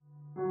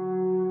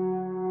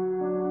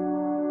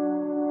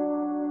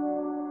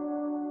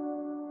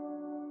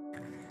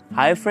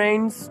Hi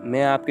friends,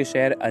 मैं आपके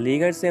शहर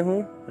अलीगढ़ से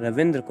हूँ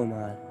रविंद्र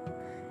कुमार।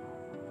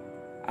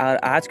 और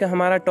आज का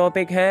हमारा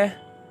टॉपिक है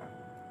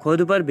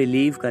खुद पर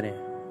बिलीव करें।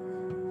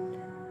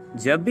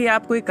 जब भी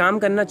आप कोई काम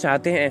करना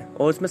चाहते हैं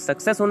और उसमें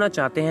सक्सेस होना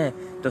चाहते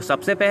हैं तो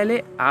सबसे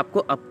पहले आपको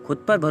अब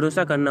खुद पर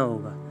भरोसा करना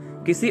होगा,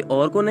 किसी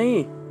और को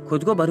नहीं।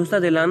 खुद को भरोसा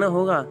दिलाना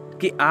होगा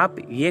कि आप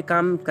ये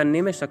काम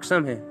करने में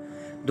सक्षम हैं।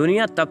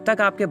 दुनिया तब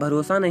तक आपके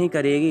भरोसा नहीं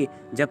करेगी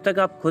जब तक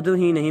आप खुद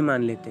ही नहीं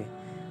मान लेते।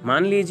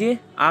 मान लीजिए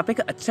आप एक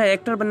अच्छा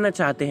एक्टर बनना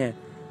चाहते हैं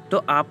तो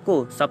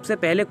आपको सबसे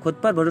पहले खुद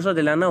पर भरोसा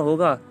दिलाना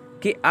होगा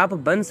कि आप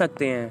बन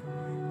सकते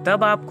हैं।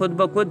 तब आप खुद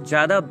ब खुद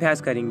ज़्यादा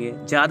अभ्यास करेंगे,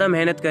 ज़्यादा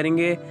मेहनत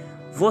करेंगे,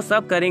 वो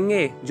सब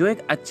करेंगे जो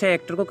एक अच्छे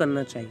एक्टर को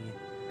करना चाहिए।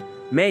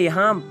 मैं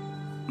यहाँ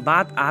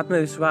बात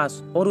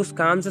आत्मविश्वास और उस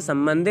काम से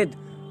संबंधित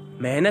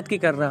मेहनत की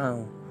कर रहा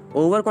हूँ,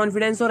 ओवर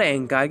कॉन्फिडेंस और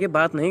अहंकार की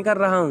बात नहीं कर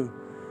रहा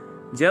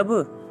हूँ।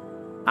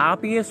 जब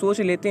आप ये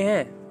सोच लेते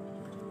हैं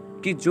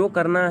कि जो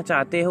करना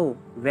चाहते हो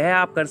वह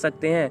आप कर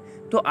सकते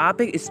हैं तो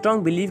आप एक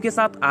स्ट्रॉन्ग बिलीव के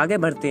साथ आगे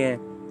बढ़ते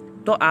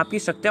हैं तो आपकी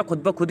शक्तियाँ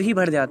खुद ब खुद ही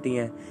बढ़ जाती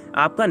हैं,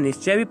 आपका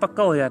निश्चय भी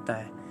पक्का हो जाता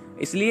है।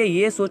 इसलिए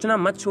ये सोचना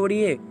मत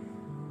छोड़िए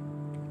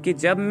कि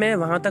जब मैं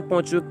वहाँ तक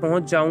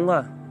पहुँच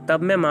जाऊँगा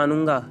तब मैं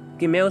मानूंगा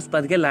कि मैं उस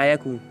पद के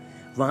लायक हूँ।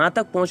 वहाँ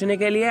तक पहुँचने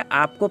के लिए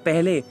आपको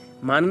पहले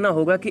मानना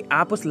होगा कि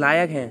आप उस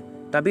लायक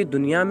हैं, तभी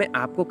दुनिया में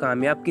आपको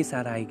कामयाब की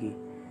सराह आएगी।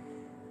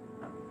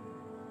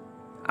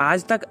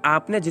 आज तक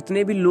आपने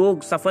जितने भी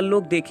सफल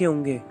लोग देखे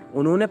होंगे,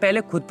 उन्होंने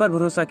पहले खुद पर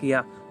भरोसा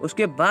किया,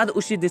 उसके बाद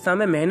उसी दिशा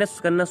में मेहनत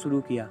करना शुरू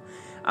किया,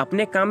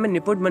 अपने काम में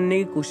निपुण बनने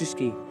की कोशिश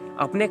की,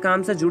 अपने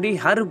काम से जुड़ी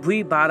हर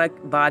हुई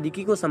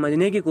बारीकी को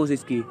समझने की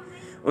कोशिश की।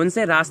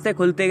 उनसे रास्ते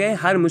खुलते गए,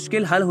 हर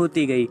मुश्किल हल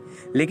होती गई,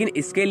 लेकिन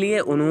इसके लिए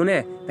उन्होंने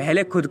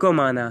पहले खुद को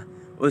माना।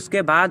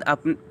 उसके बाद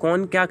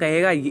कौन क्या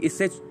कहेगा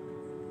इससे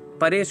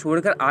परे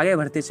छोड़कर आगे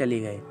बढ़ते चले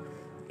गए।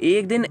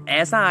 एक दिन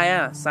ऐसा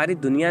आया, सारी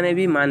दुनिया ने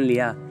भी मान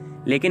लिया,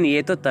 लेकिन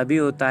ये तो तभी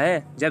होता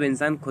है जब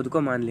इंसान खुद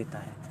को मान लेता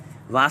है।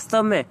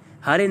 वास्तव में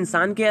हर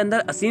इंसान के अंदर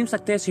असीम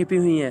शक्तियां छिपी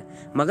हुई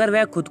हैं, मगर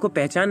वह खुद को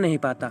पहचान नहीं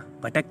पाता,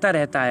 भटकता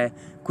रहता है,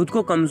 खुद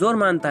को कमजोर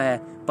मानता है,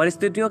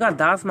 परिस्थितियों का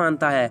दास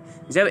मानता है।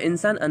 जब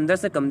इंसान अंदर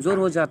से कमजोर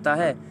हो जाता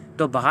है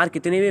तो बाहर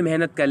कितनी भी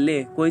मेहनत कर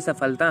ले कोई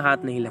सफलता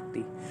हाथ नहीं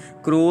लगती।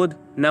 क्रोध,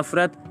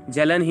 नफरत,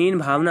 जलनहीन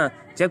भावना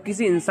जब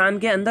किसी इंसान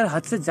के अंदर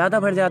हद से ज्यादा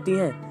बढ़ जाती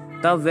हैं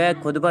तब वह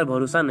खुद पर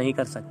भरोसा नहीं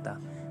कर सकता,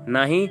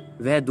 ना ही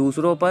वह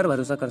दूसरों पर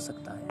भरोसा कर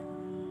सकता है।